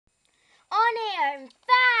On air in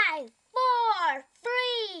 5, 4,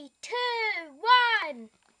 3, 2, 1.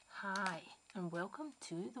 Hi, and welcome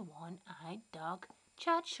to the One-Eyed Dog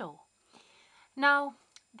Chat Show. Now,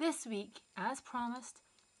 this week, as promised,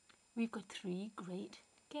 we've got 3 great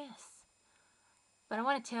guests. But I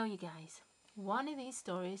want to tell you guys, one of these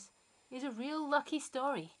stories is a real lucky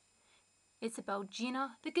story. It's about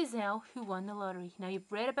Gina the gazelle who won the lottery. Now, you've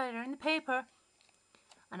read about her in the paper,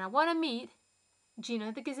 and I want to meet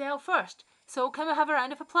Gina the gazelle first. So can we have a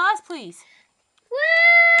round of applause, please? Woo!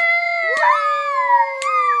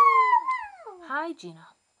 Hi, Gina.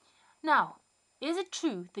 Now, is it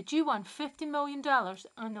true that you won $50 million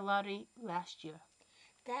on the lottery last year?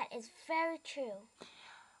 That is very true.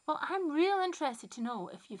 Well, I'm real interested to know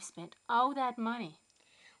if you've spent all that money.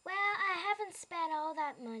 Well, I haven't spent all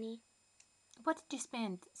that money. What did you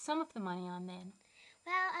spend some of the money on then?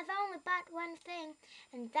 Well, I've only bought one thing,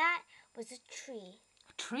 and that was a tree.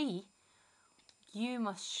 A tree? You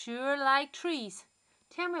must sure like trees.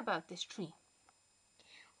 Tell me about this tree.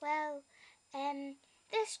 Well,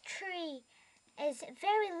 this tree is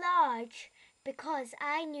very large because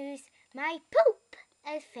I use my poop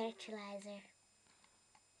as fertilizer.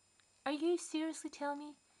 Are you seriously telling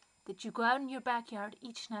me that you go out in your backyard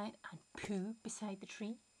each night and poo beside the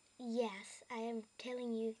tree? Yes, I am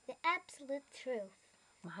telling you the absolute truth.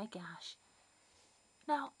 My gosh.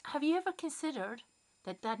 Now, have you ever considered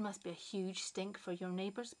that must be a huge stink for your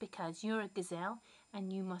neighbours because you're a gazelle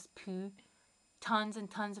and you must poo tons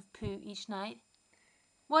and tons of poo each night?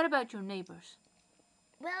 What about your neighbours?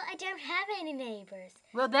 Well, I don't have any neighbours.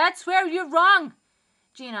 Well, that's where you're wrong,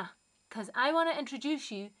 Gina, because I want to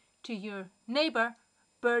introduce you to your neighbour,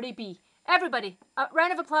 Birdie Bee. Everybody, a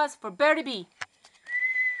round of applause for Birdie Bee.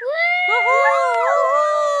 Woohoo!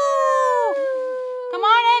 Come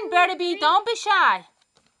on in, Birdie Bee, don't be shy.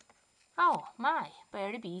 Oh my,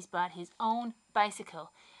 Birdie Bee's bought his own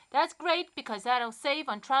bicycle. That's great because that'll save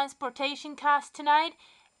on transportation costs tonight.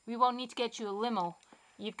 We won't need to get you a limo.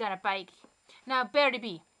 You've got a bike. Now, Birdie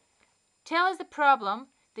Bee, tell us the problem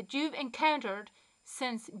that you've encountered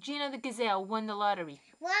since Gina the gazelle won the lottery.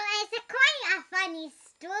 Well, it's quite a funny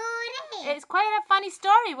story. It's quite a funny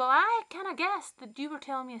story. Well, I kind of guessed that you were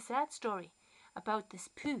telling me a sad story about this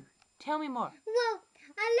poo. Tell me more. Well,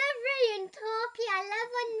 I love Ray and Toppy. I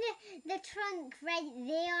love on the trunk right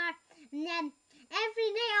there. And then every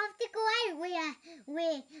night I have to go out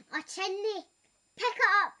with a chimney, pick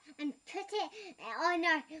it up and put it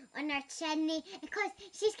on her chimney because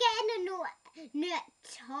she's getting a new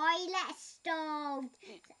toilet installed.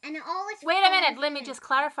 And it always Wait a minute, let me just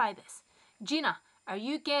clarify this. Gina, are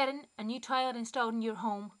you getting a new toilet installed in your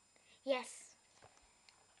home? Yes.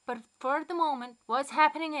 But for the moment, what's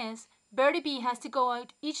happening is Birdie Bee has to go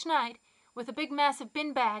out each night with a big massive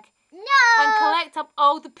bin bag and collect up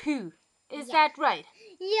all the poo. Is that right?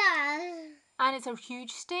 Yeah. And it's a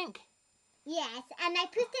huge stink. Yes, and I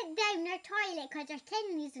put it down her toilet because her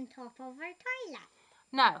chimney's on top of her toilet.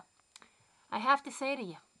 Now, I have to say to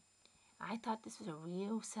you, I thought this was a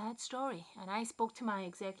real sad story, and I spoke to my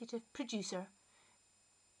executive producer,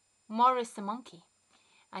 Morris the monkey,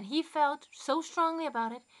 and he felt so strongly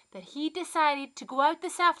about it that he decided to go out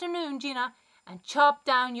this afternoon, Gina, and chop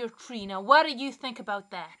down your tree. Now, what do you think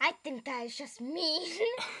about that? I think that is just mean.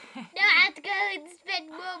 Now I have to go and spend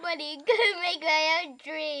more money and go make my own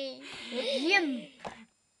tree.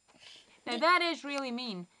 Now, that is really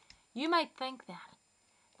mean. You might think that,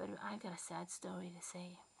 but I've got a sad story to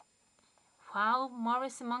say. While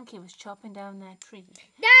Morris the monkey was chopping down that tree,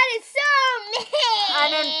 That is so mean.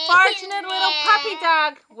 an unfortunate little puppy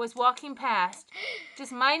dog was walking past,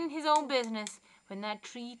 just minding his own business, when that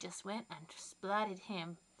tree just went and splatted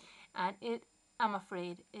him. And I'm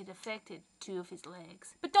afraid, it affected 2 of his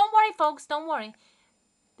legs. But don't worry, folks, don't worry.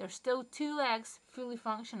 There's still 2 legs fully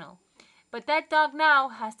functional. But that dog now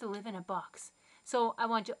has to live in a box. So I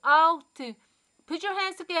want you all to put your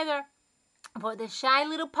hands together for this shy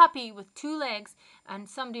little puppy with 2 legs, and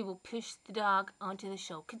somebody will push the dog onto the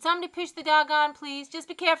show. Can somebody push the dog on, please? Just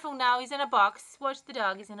be careful now. He's in a box. Watch the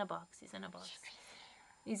dog. He's in a box. He's in a box.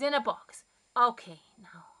 He's in a box. Okay,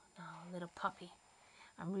 now, little puppy.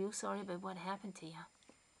 I'm real sorry about what happened to you.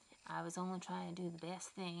 I was only trying to do the best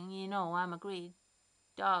thing. You know, I'm a great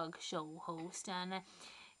dog show host, and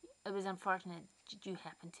it was unfortunate you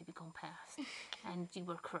happened to become past and you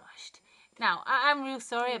were crushed. Now, I'm real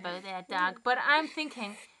sorry about that, dog, but I'm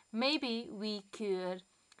thinking maybe we could,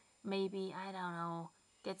 I don't know,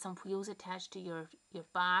 get some wheels attached to your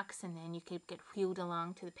box, and then you could get wheeled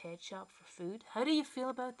along to the pet shop for food. How do you feel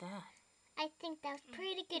about that? I think that's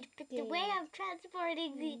pretty good, but the way I'm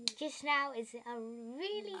transporting it just now is a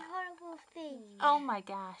really horrible thing. Oh my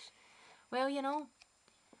gosh. Well, you know,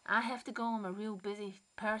 I have to go. I'm a real busy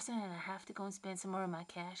person, and I have to go and spend some more of my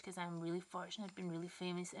cash because I'm really fortunate. I've been really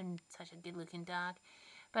famous and such a good-looking dog.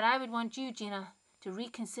 But I would want you, Gina, to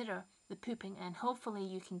reconsider the pooping, and hopefully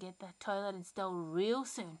you can get that toilet installed real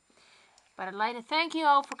soon. But I'd like to thank you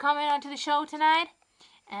all for coming onto the show tonight.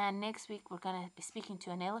 And next week we're going to be speaking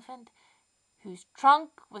to an elephant whose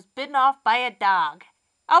trunk was bitten off by a dog.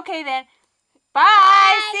 Okay then.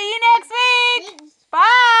 Bye. See you next week. Bye.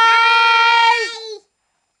 Bye.